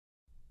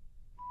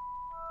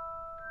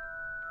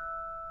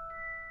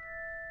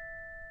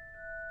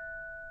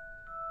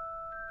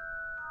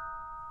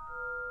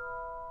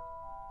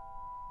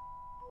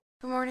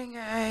Good morning,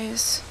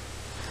 guys.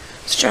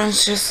 So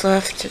John's just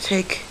left to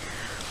take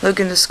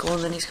Logan to school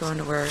and then he's going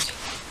to work.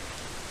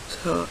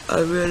 So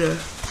I'm gonna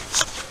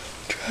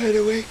try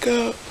to wake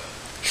up,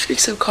 drink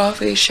some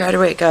coffee, try to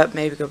wake up,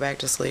 maybe go back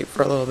to sleep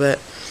for a little bit.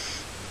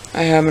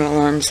 I have an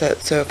alarm set,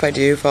 so if I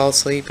do fall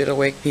asleep, it'll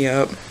wake me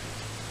up.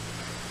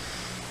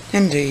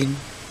 Indeed.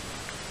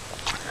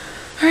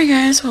 Alright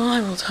guys, well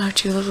I will talk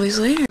to you lovelies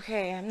later.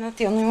 Okay, I'm not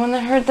the only one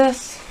that heard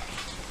this.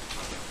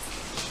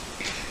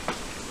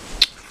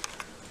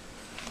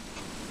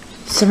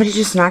 Somebody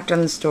just knocked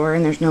on this door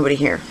and there's nobody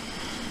here.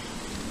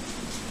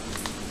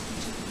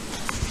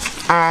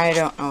 I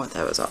don't know what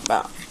that was all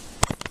about.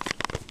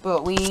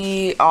 But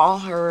we all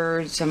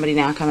heard somebody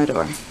knock on the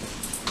door.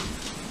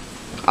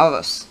 All of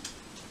us.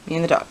 Me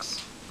and the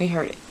dogs. We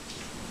heard it.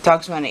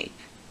 Dogs went ape.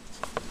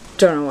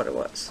 Don't know what it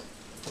was.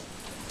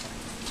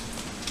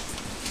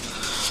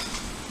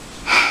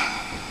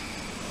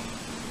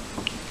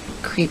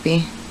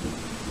 Creepy.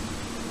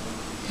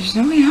 There's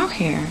nobody out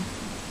here.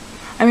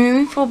 I mean,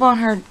 we full blown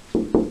heard.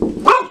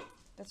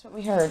 That's what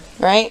we heard,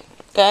 right?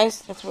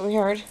 Guys, that's what we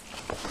heard.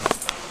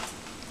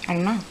 I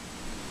don't know.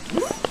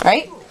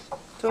 Right?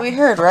 That's what we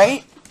heard,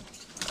 right?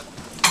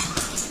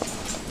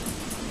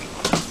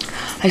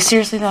 I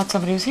seriously thought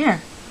somebody was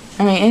here.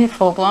 I mean, it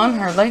full blown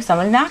heard like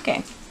somebody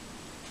knocking.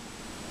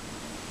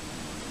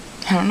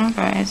 I don't know,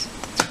 guys.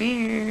 That's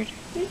weird.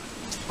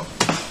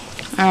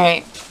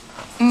 Alright.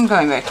 I'm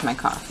going back to my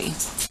coffee.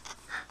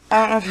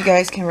 I don't know if you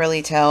guys can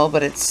really tell,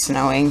 but it's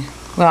snowing.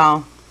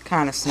 Well,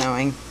 kind of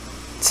snowing.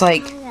 It's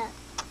like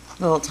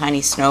little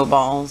tiny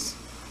snowballs.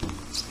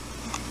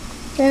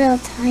 Little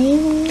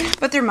tiny?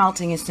 But they're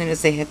melting as soon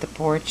as they hit the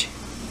porch.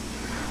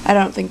 I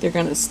don't think they're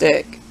gonna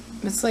stick.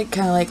 It's like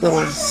kind of like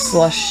little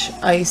slush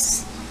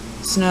ice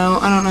snow.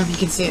 I don't know if you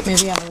can see it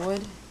maybe on the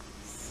wood.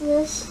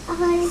 Slush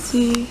ice?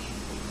 See,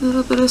 a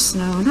little bit of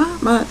snow.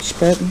 Not much,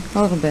 but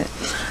a little bit.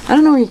 I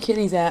don't know where your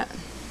kitty's at.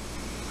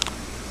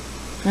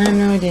 I have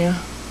no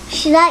idea.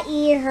 Should I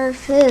eat her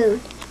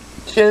food?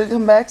 She hasn't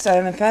come back, so I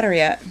haven't fed her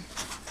yet.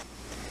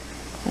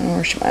 I don't know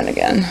where she went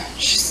again.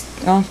 She's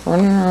off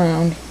running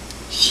around.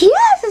 She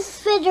has a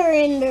fitter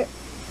in the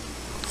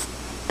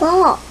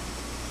ball.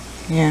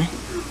 Yeah.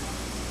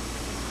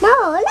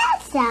 No,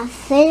 that's not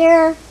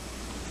fitter.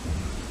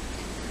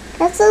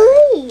 That's a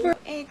leaf. We're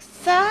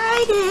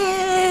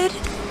excited.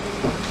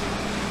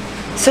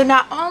 So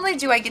not only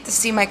do I get to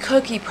see my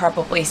cookie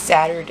probably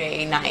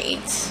Saturday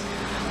night,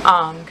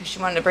 because she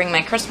wanted to bring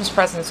my Christmas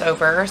presents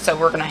over, so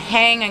we're gonna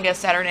hang, I guess,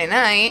 Saturday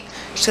night.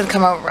 She's gonna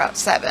come over about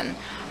 7.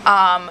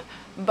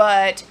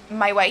 But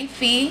my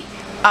wifey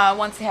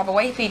wants to have a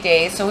wifey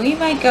day, so we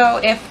might go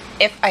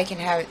if I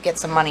can get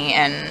some money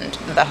and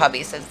the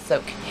hubby says it's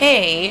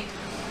okay.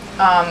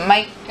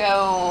 Might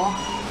go.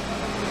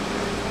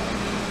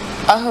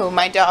 Oh,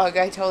 my dog!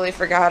 I totally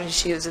forgot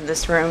she was in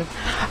this room.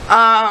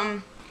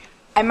 I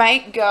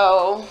might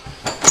go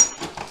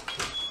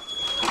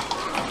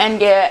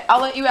and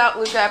I'll let you out,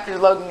 Luca, after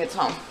Logan gets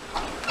home.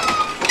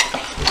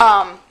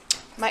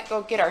 Might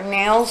go get our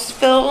nails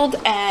filled,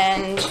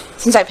 and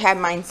since I've had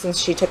mine since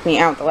she took me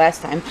out the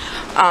last time,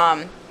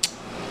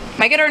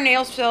 might get our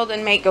nails filled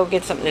and might go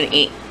get something to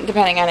eat,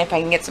 depending on if I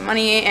can get some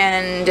money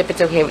and if it's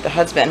okay with the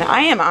husband.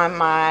 I am on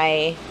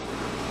my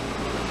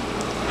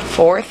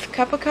 4th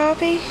cup of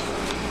coffee.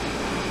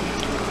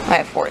 I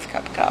have 4th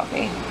cup of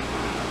coffee.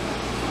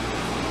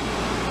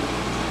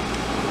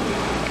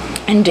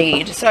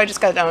 Indeed. So I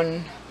just got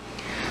done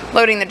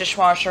loading the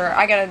dishwasher.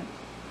 I gotta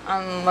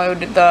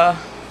unload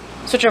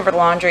switch over the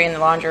laundry in the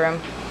laundry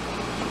room.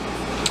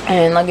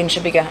 And Logan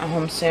should be getting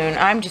home soon.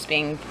 I'm just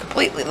being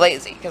completely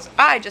lazy because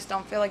I just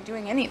don't feel like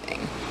doing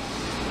anything.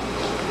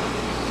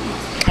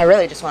 I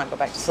really just want to go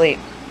back to sleep.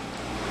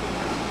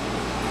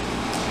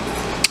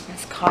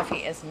 This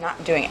coffee is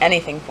not doing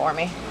anything for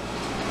me.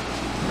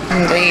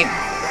 Indeed.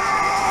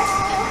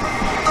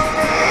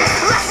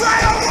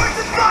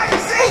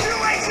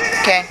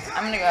 Okay,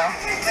 I'm gonna go.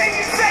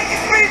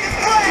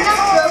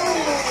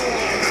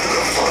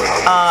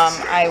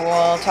 I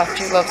will talk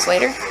to you loves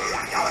later.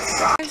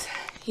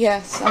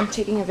 Yes, I'm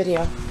taking a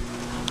video.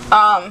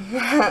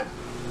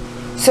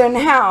 So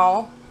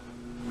now,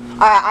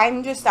 I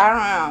don't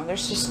know,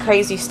 there's just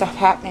crazy stuff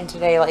happening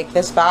today. Like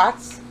this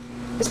box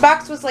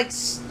was like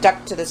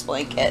stuck to this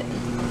blanket,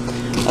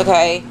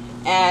 okay,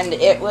 and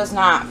it was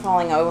not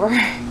falling over,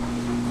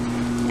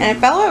 and it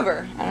fell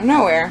over out of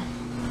nowhere,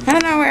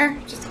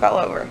 just fell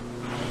over.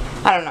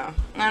 I don't know.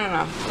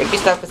 Creepy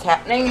stuff is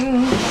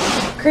happening.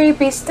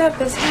 Creepy stuff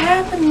is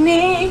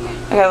happening.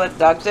 I gotta let the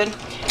dogs in.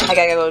 I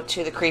gotta go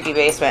to the creepy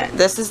basement.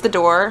 This is the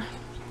door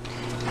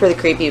for the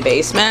creepy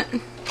basement.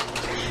 And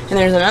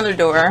there's another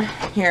door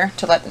here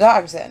to let the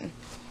dogs in.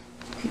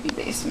 Creepy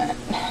basement.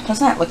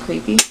 Doesn't that look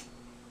creepy?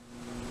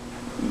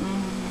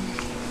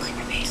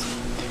 Creepy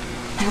basement.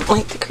 I don't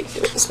like the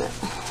creepy basement.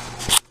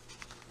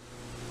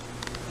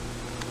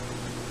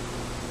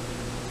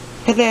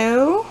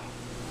 Hello?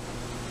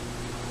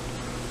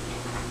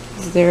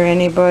 Is there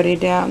anybody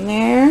down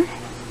there?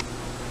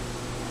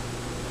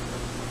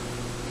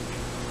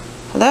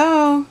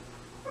 Hello?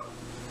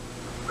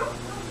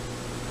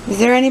 Is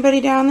there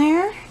anybody down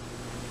there?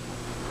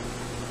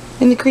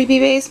 In the creepy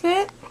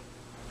basement?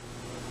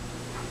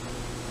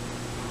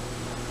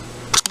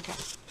 Okay.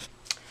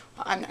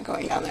 Well, I'm not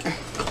going down there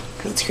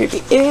because it's creepy.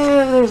 Ew,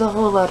 there's a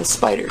whole lot of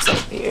spiders up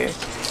here.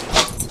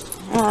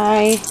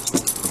 Hi.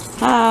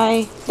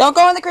 Hi. Don't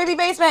go in the creepy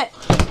basement.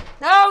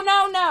 No,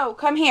 no, no.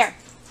 Come here.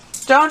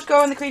 Don't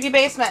go in the creepy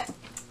basement.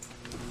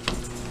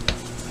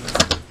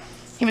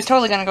 He was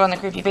totally going to go in the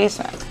creepy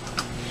basement.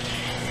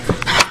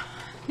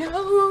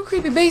 No,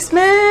 creepy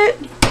basement.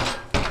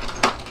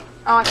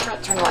 Oh, I forgot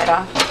to turn the light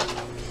off.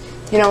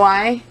 You know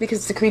why? Because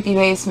it's a creepy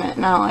basement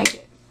and I don't like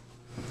it.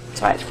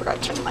 That's why I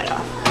forgot to turn the light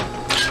off.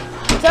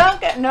 So I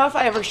don't know if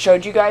I ever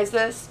showed you guys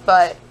this,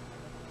 but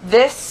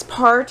this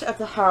part of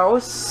the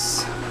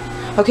house,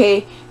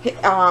 okay,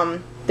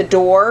 the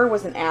door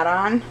was an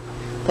add-on.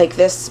 Like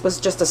this was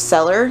just a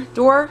cellar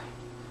door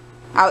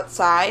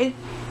outside,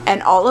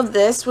 and all of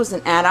this was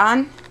an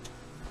add-on.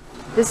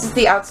 This is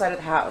the outside of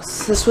the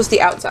house. This was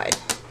the outside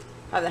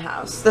of the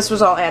house. This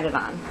was all added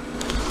on.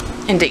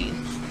 Indeed.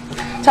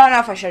 So I don't know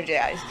if I showed you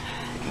guys.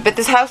 But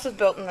this house was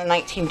built in the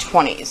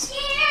 1920s.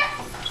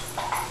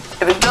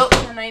 It was built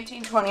in the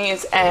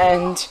 1920s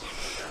and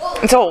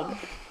it's old.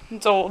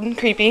 It's old and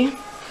creepy.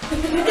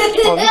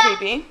 Old and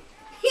creepy.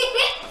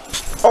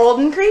 Old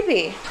and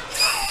creepy.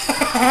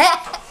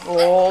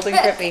 Old and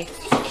creepy.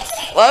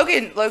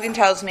 Logan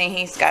tells me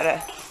he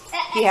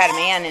had a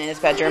man in his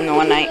bedroom the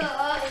one night.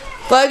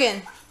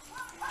 Logan,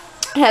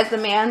 has the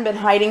man been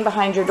hiding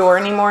behind your door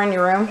anymore in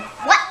your room?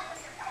 What?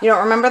 You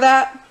don't remember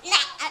that?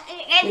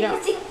 No.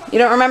 You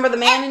don't remember the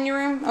man in your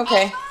room?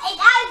 Okay.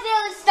 I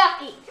fell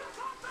stocking.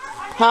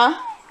 Huh?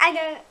 I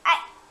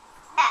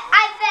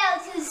fell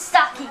to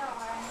stocking.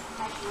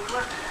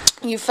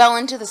 You fell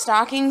into the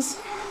stockings?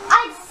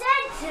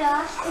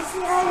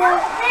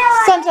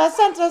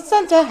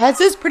 Santa has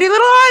his pretty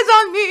little eyes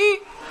on me.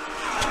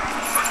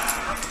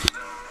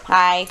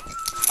 Hi.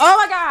 Oh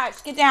my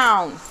gosh, get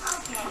down.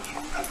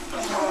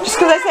 Just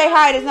because I say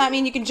hi does not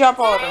mean you can jump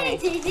all over me.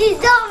 Santa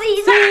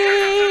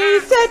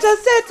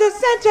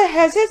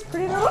has his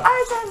pretty little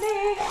eyes on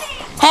me.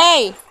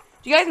 Hey,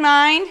 do you guys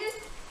mind?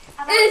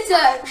 It's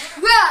a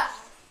trap.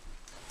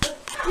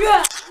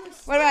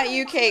 What about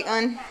you,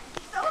 Caitlin?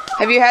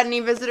 Have you had any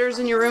visitors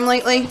in your room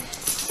lately?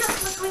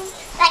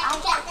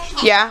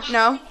 Yeah?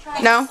 No?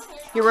 No?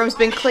 Your room's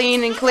been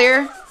clean and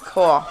clear?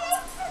 Cool.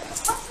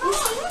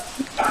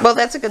 Well,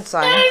 that's a good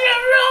sign.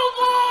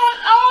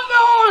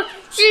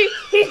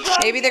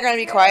 Maybe they're going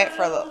to be quiet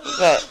for a little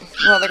bit.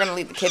 Well, they're going to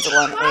leave the kids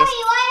alone at least.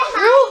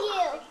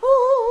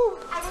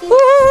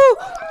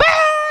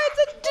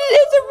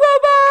 It's a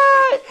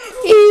robot!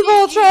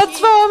 Evil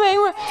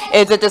transforming!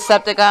 It's a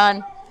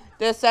Decepticon!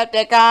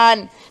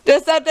 Decepticon!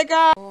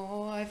 Decepticon!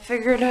 Oh, I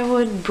figured I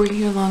would bring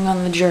you along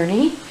on the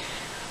journey.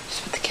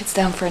 Just put the kids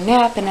down for a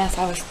nap, and as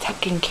I was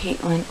tucking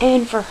Caitlin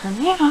in for her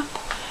nap,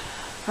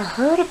 I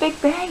heard a big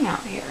bang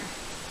out here.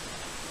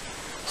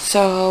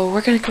 So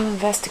we're gonna go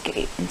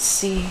investigate and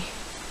see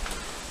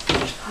if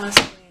there's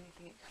possibly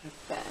anything it could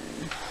have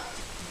been.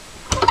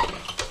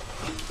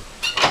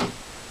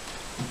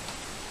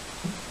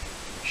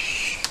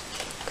 Shh.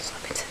 Let's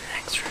look into the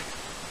next room.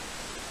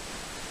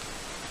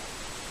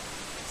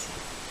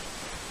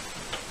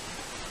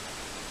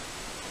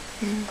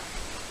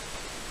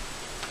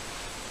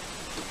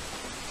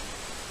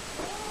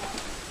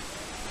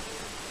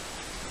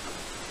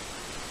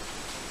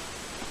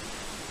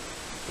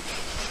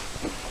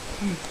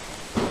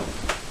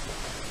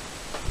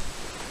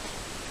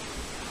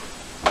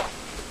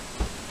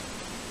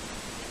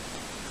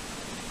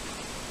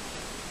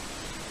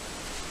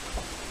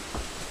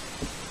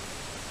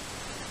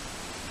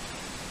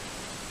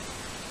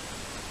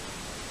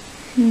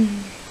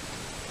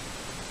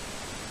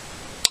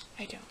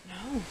 I don't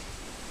know.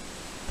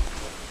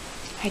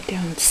 I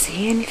don't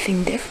see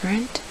anything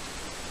different.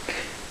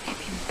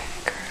 Maybe in the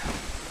back room.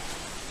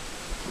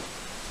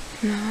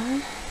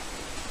 No.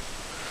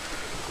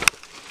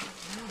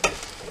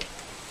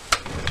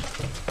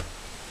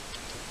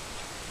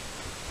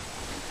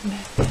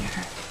 Back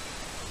there.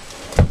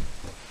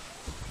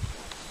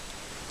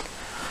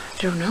 I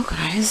don't know,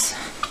 guys.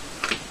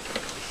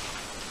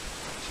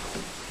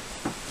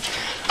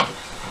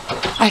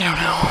 I don't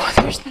know.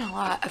 There's been a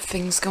lot of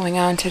things going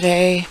on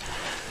today.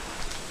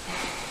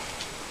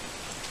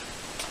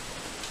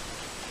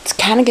 It's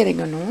kind of getting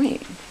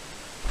annoying.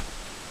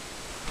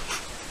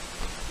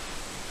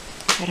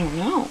 I don't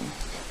know.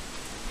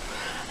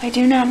 I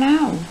do not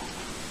know.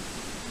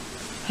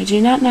 I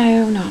do not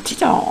know, not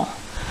at all.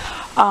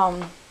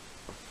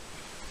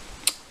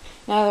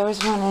 Now there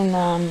was one in,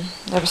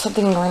 there was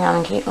something going on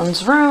in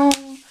Caitlin's room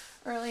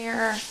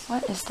earlier.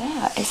 What is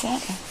that? Is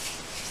that,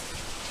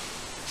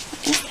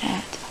 what is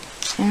that?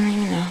 I don't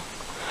even know.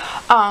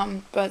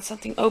 But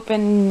something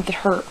opened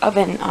her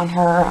oven on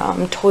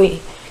her, toy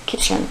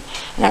kitchen.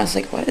 And I was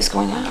like, what is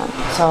going on?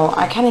 So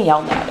I kind of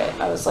yelled at it.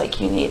 I was like,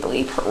 you need to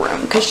leave her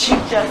room. Because she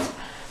just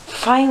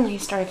finally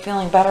started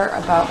feeling better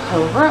about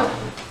her room.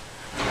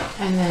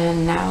 And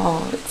then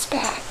now it's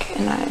back.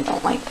 And I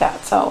don't like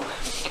that. So,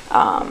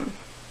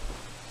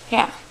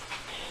 yeah.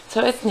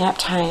 So it's nap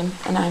time,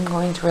 and I'm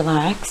going to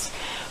relax.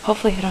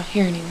 Hopefully I don't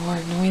hear any more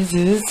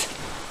noises,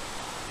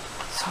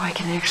 so I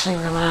can actually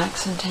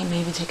relax and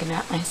maybe take a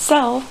nap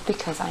myself,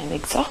 because I am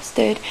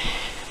exhausted.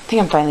 I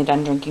think I'm finally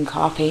done drinking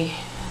coffee.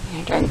 I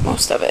think I drank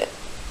most of it.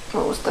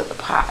 Most of the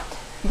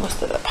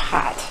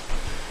pot.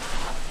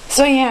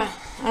 So yeah,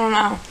 I don't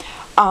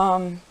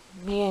know.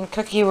 Me and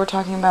Cookie were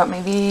talking about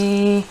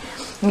maybe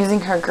using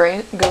her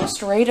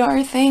ghost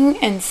radar thing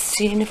and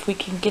seeing if we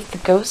can get the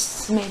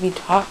ghosts to maybe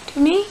talk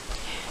to me.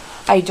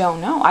 I don't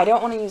know. I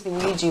don't want to use the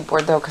Ouija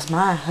board though, because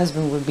my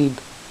husband would be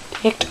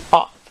picked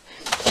off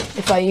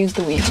if I use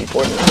the Ouija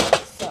board now.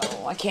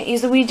 So I can't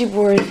use the Ouija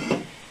board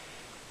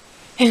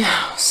in the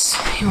house.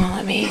 He won't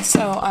let me.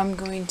 So I'm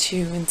going to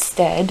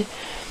instead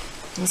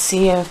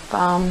see if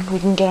we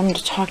can get him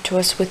to talk to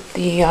us with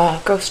the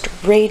Ghost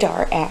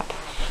Radar app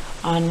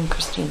on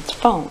Christine's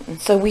phone.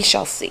 So we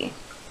shall see.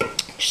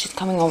 She's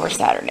coming over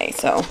Saturday,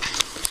 so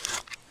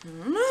I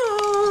don't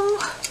know.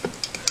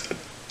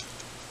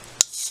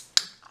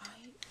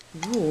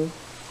 Ooh,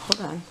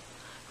 hold on.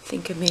 I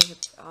think I may have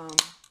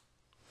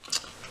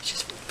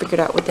just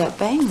figured out what that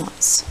bang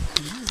was.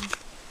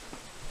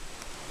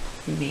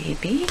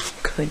 Maybe,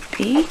 could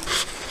be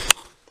this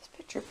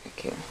picture back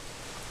here.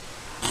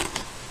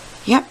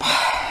 Yep.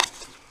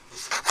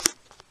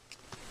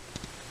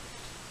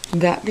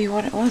 That'd be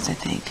what it was, I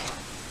think.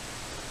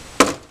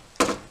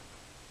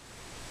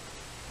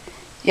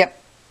 Yep.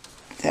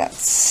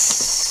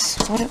 That's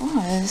what it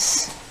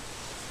was.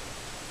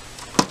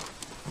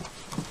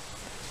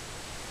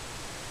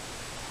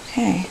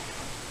 Okay.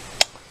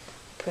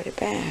 Put it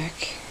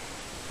back.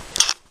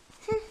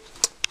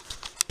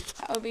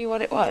 That would be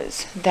what it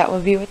was. That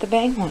would be what the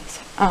bang was.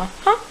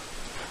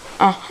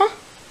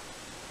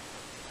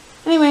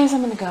 Anyways,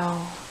 I'm gonna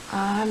go.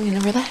 I'm gonna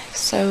relax,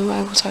 so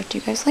I will talk to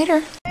you guys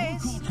later.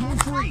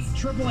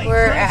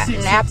 We're at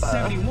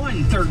Napa.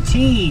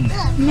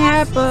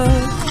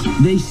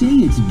 They say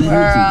it's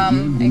better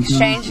We're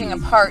exchanging a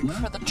part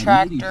for the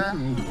tractor.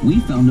 We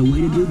found a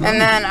way to do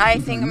And then I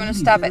think I'm gonna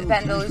stop at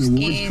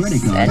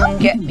Pendeluski's and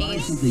get me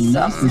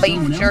some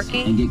beef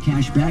jerky. And get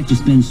cash back to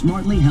spend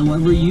smartly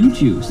however you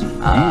choose.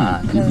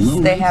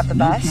 Because they have the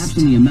best caps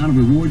on the amount of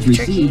rewards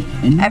jerky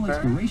received and no ever.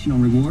 expiration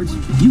on rewards,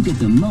 you get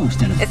the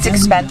most out of It's every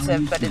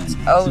expensive, dollar but spent. it's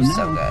oh now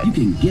so good. You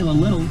can give a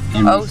little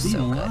and Oh, receive so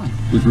a good. lot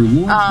with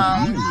rewards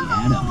that really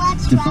add up.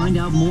 To find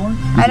out more,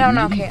 I don't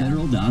know, visit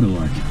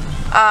federal.org.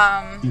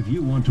 If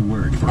you want to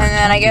work for And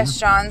then I guess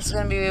John's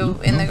gonna be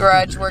in the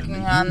garage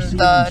working on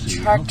the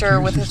tractor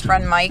with his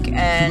friend Mike,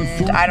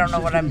 and I don't know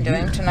what I'm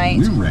doing tonight.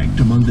 We're ranked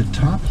among the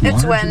top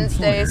It's large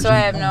Wednesday, employers so I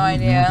in have no all of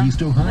idea.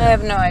 Northeast Ohio. I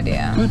have no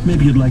idea. But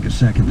maybe you'd like a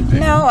second opinion.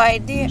 No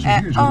idea So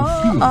at here's what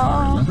a few of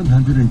our all.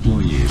 1,100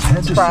 employees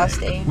had to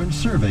Frosty. say when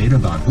surveyed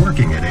about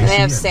working at ACM. And they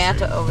have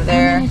Santa over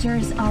there.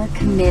 Managers are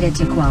committed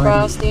to quality.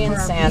 Frosty and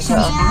for our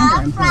Santa. patients and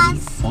our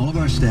employees. All of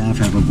our staff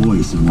have a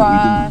voice in what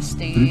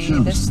Frosty, we do.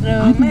 But the it shows.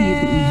 I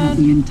believe that we have snowman.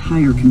 the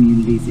entire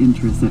community's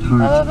interests at heart.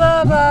 Blah,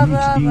 blah, What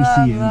blah, makes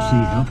blah, ACMC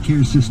blah.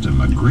 healthcare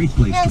system a great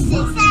place to work is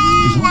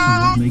also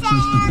what makes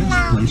us the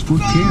best place for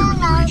care in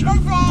the region.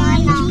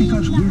 It's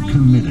because we're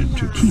committed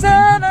to keeping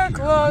Santa healthcare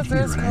Claus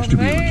here is in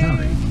Ashtabula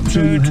County, so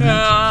you have access to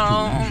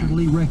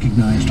nationally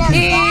recognized care.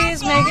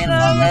 He's making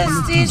a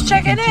list, he's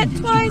checking it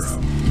twice.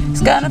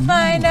 He's gonna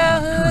find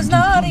out who's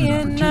naughty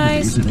and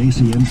nice.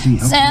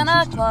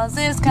 Santa Claus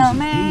is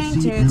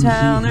coming to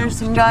town. There's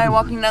some guy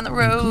walking down the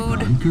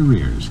road.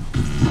 Careers.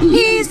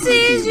 He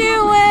sees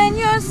you when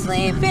you're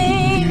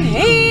sleeping.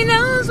 He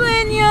knows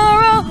when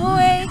you're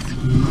awake.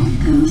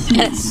 And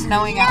it's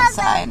snowing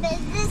outside.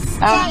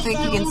 I don't think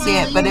you can see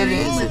it, but it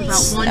is.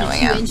 It's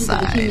snowing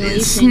outside.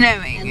 It's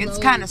snowing. It's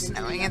kind of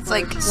snowing. It's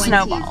like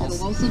snowballs.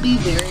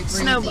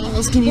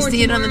 Snowballs. Can you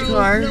see it on the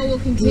car?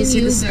 Can you see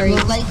the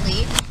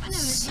snowballs?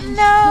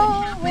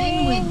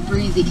 Snowing. With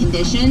breezy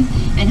conditions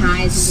and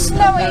highs into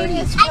the Snowing.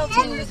 30s. It's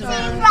Temperatures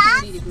around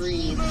 30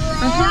 degrees.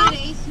 For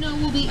Friday, snow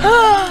will be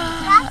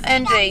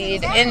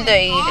Indeed,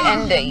 indeed,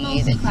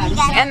 indeed.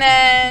 And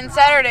then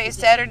Saturday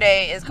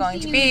is going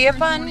to be a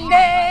fun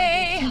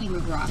day.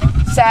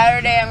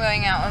 Saturday I'm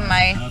going out with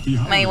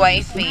my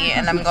wifey,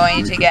 and I'm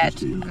going to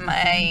get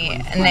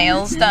my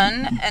nails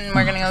done, and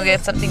we're gonna go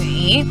get something to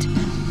eat.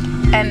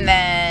 And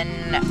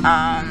then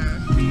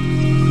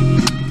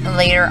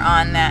later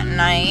on that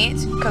night,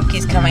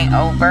 Cookie's coming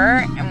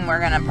over, and we're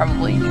gonna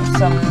probably do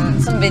some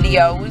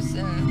videos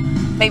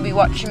and maybe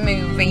watch a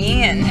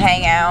movie and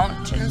hang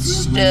out and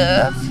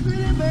stuff.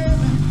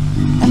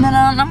 And then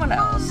I don't know what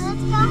else.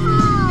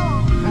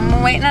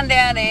 I'm waiting on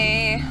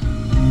Daddy.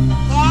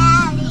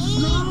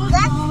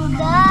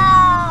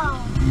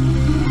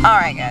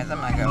 Alright guys, I'm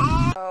gonna go.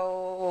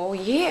 Oh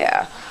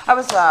yeah. I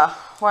was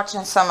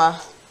watching some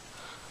of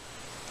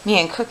me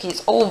and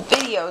Cookie's old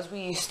videos we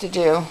used to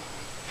do.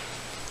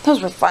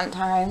 Those were fun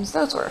times.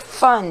 Those were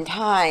fun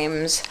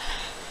times.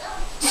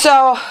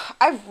 So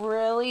I've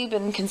really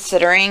been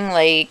considering,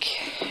 like,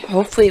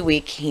 hopefully we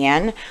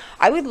can.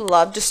 I would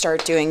love to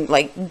start doing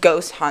like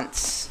ghost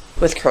hunts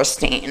with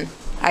Christine.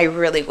 I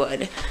really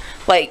would.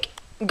 Like,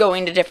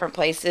 going to different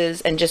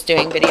places and just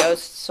doing videos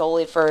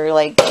solely for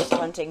like ghost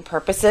hunting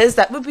purposes,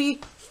 that would be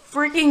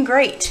freaking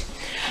great.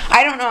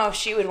 I don't know if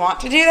she would want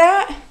to do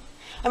that.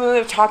 I mean,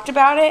 we've talked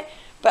about it,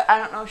 but I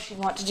don't know if she'd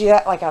want to do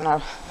that like on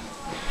a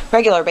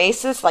regular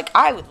basis. Like,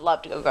 I would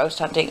love to go ghost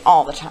hunting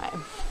all the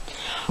time.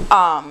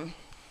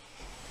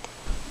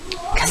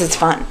 Because it's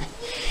fun.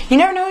 You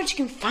never know what you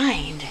can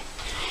find.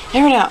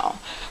 You never know.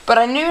 But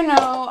I do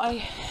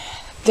know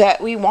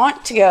that we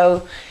want to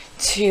go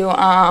to,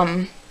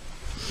 trying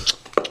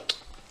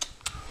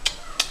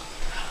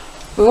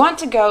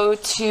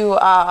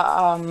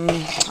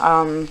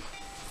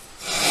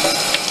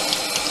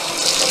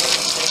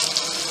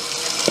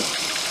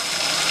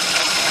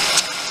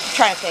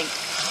to think.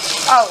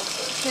 Oh,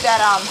 to that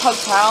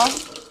hotel.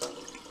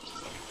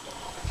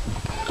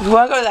 We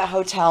want to go to that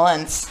hotel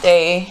and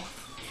stay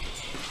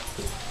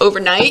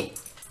overnight,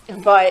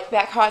 but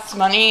that costs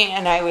money,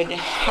 and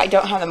I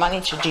don't have the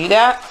money to do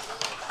that.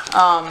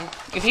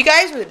 If you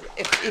guys would,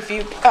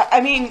 I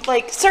mean,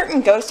 like,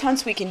 certain ghost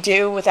hunts we can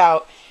do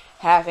without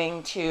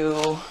having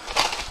to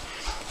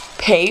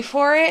pay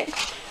for it,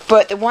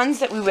 but the ones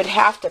that we would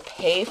have to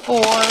pay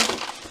for,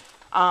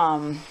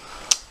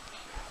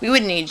 we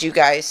would need you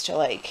guys to,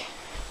 like,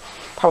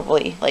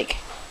 probably, like,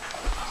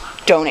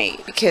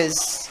 donate,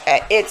 because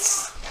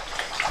it's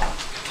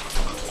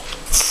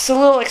a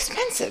little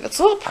expensive. It's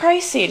a little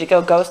pricey to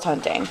go ghost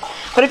hunting.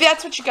 But if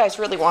that's what you guys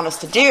really want us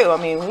to do, I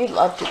mean, we'd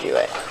love to do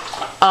it.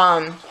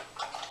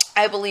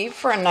 I believe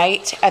for a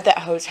night at that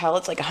hotel,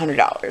 it's like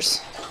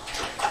 $100.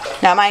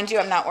 Now, mind you,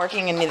 I'm not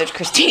working and neither is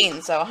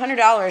Christine, so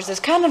 $100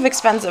 is kind of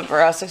expensive for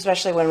us,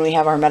 especially when we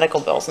have our medical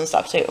bills and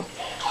stuff, too.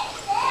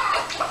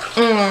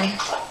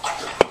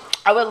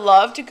 I would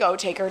love to go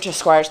take her to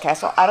Squire's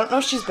Castle. I don't know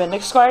if she's been to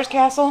Squire's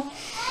Castle.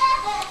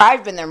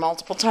 I've been there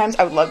multiple times.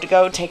 I would love to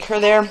go take her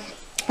there.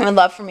 I would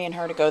love for me and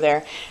her to go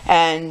there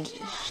and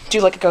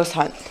do like a ghost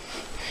hunt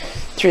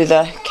through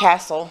the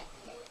castle.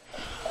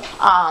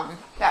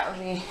 That would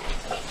be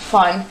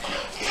fun. I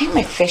think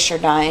my fish are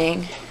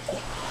dying.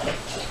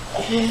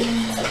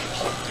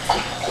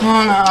 I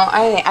don't know.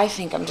 I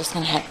think I'm just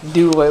going to have to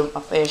do away with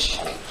my fish.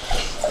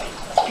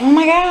 Oh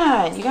my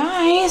god, you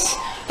guys.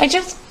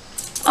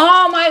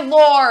 Oh my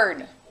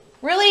lord.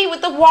 Really?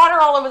 With the water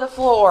all over the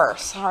floor.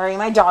 Sorry,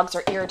 my dogs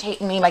are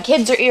irritating me. My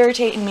kids are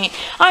irritating me.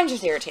 I'm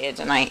just irritated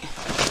tonight.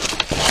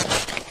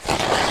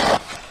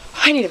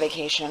 I need a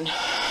vacation.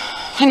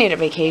 I need a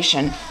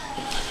vacation.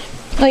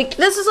 Like,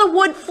 this is a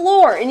wood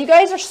floor, and you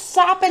guys are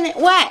sopping it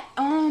wet.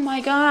 Oh my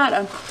god,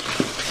 I'm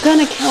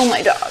gonna kill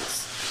my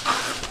dogs.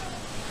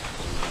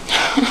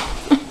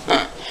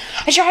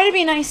 I try to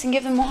be nice and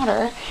give them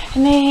water,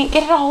 and they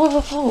get it all over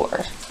the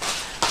floor.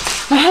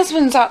 My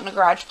husband's out in the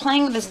garage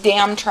playing with this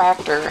damn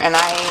tractor, and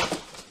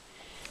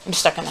I'm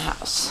stuck in the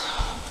house.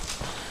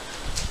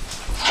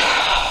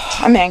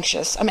 I'm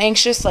anxious. I'm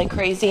anxious like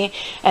crazy,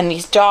 and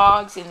these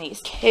dogs and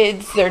these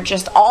kids, they're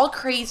just all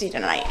crazy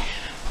tonight.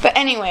 But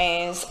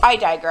anyways, I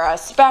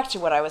digress. Back to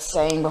what I was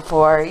saying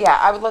before. Yeah,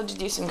 I would love to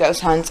do some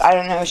ghost hunts. I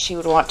don't know if she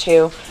would want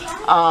to,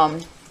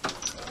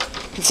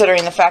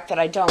 considering the fact that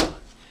I don't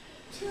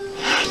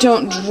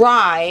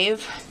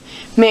drive,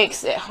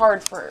 makes it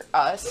hard for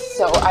us,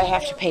 so I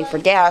have to pay for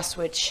gas,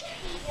 which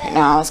right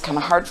now is kind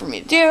of hard for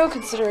me to do,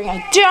 considering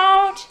I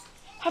don't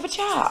have a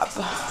job.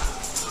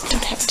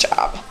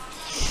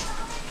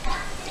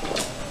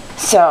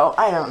 So,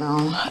 I don't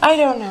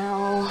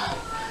know.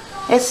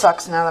 It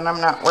sucks now that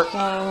I'm not working.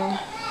 I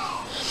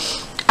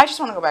just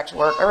want to go back to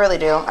work. I really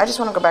do. I just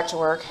want to go back to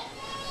work.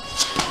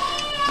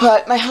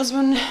 But my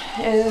husband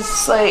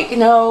is like,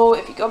 no,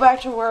 if you go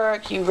back to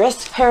work, you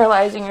risk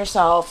paralyzing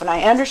yourself, and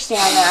I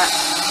understand that.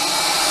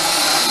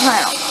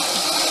 I don't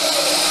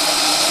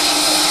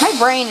know. My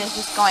brain is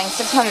just going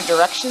 600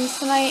 directions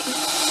tonight.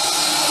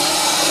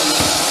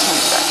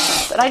 600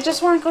 directions. And I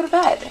just want to go to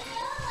bed.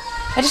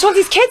 I just want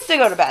these kids to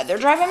go to bed. They're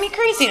driving me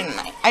crazy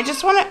tonight. I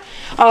just want to...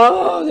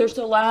 Oh, they're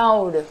so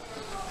loud.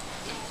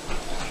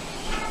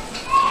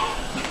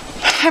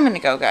 I'm going to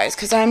go, guys,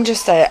 because I'm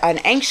just an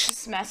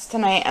anxious mess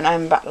tonight, and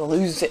I'm about to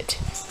lose it.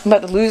 I'm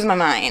about to lose my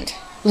mind.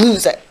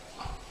 Lose it.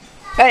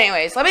 But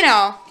anyways, let me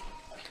know.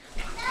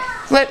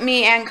 Let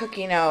me and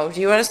Cookie know.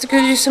 Do you want us to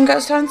go do some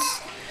ghost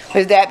hunts?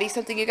 Would that be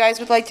something you guys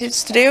would like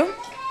us to do?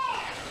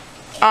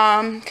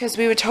 Because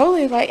we would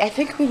totally I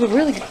think we would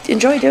really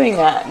enjoy doing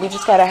that. We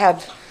just gotta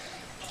have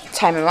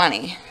time and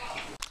money.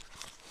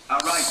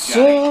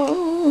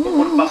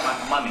 So,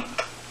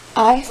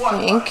 I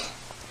think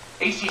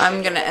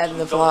I'm gonna end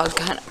the vlog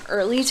kind of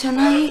early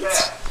tonight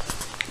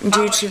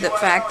due to the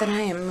fact that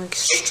I am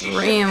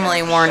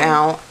extremely worn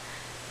out,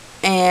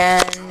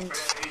 and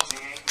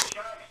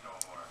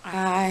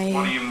I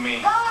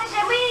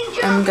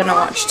am gonna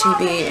watch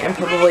TV and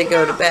probably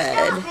go to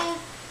bed.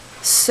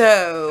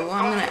 So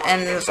I'm gonna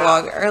end the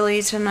vlog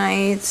early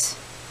tonight,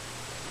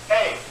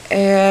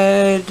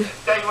 and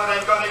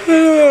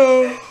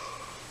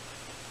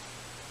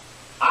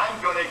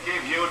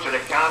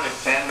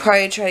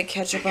probably try to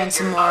catch up on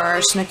some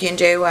more Snooki and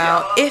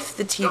JWoww if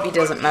the TV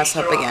doesn't mess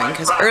up again,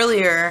 because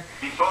earlier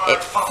it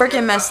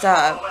freaking messed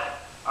up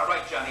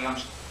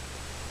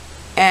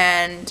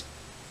and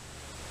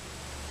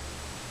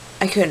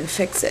I couldn't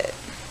fix it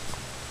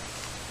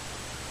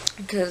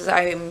because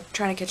I'm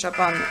trying to catch up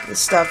on the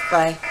stuff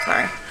by,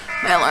 sorry,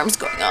 my alarm's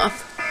going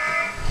off.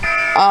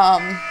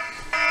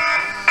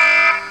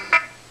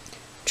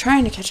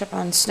 Trying to catch up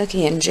on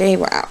Snooki and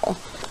JWoww,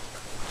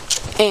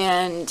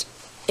 and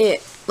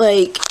it,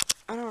 like,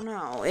 I don't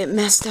know, it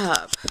messed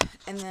up,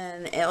 and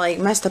then it, like,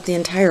 messed up the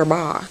entire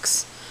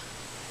box,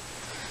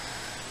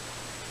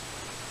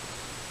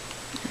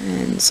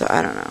 and so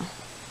I don't know.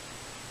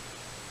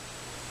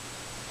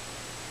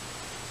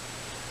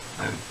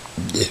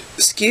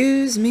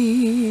 Excuse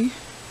me.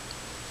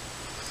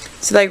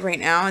 So, like, right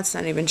now, it's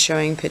not even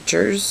showing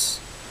pictures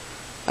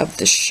of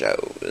the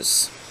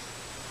shows.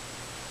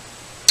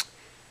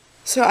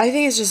 So, I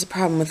think it's just a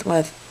problem with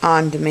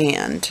On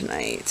Demand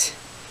tonight.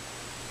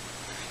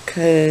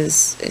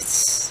 Because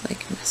it's,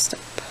 like, messed up.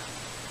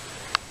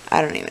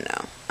 I don't even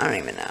know. I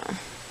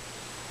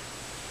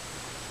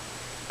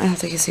don't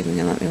think it's even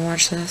going to let me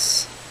watch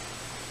this.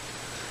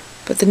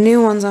 But the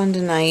new one's on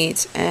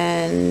tonight,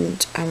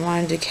 and I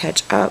wanted to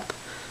catch up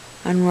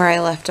on where I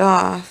left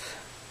off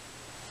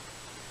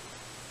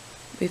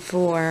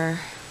before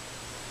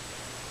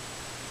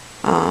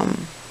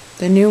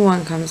the new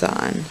one comes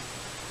on.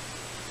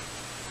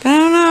 But I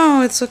don't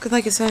know, it's looking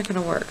like it's not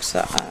going to work,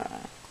 so I don't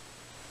know.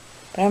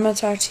 But I'm going to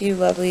talk to you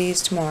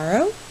lovelies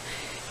tomorrow.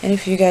 And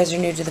if you guys are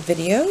new to the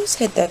videos,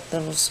 hit that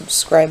little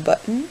subscribe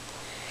button.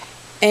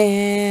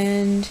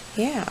 And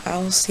yeah,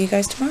 I'll see you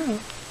guys tomorrow.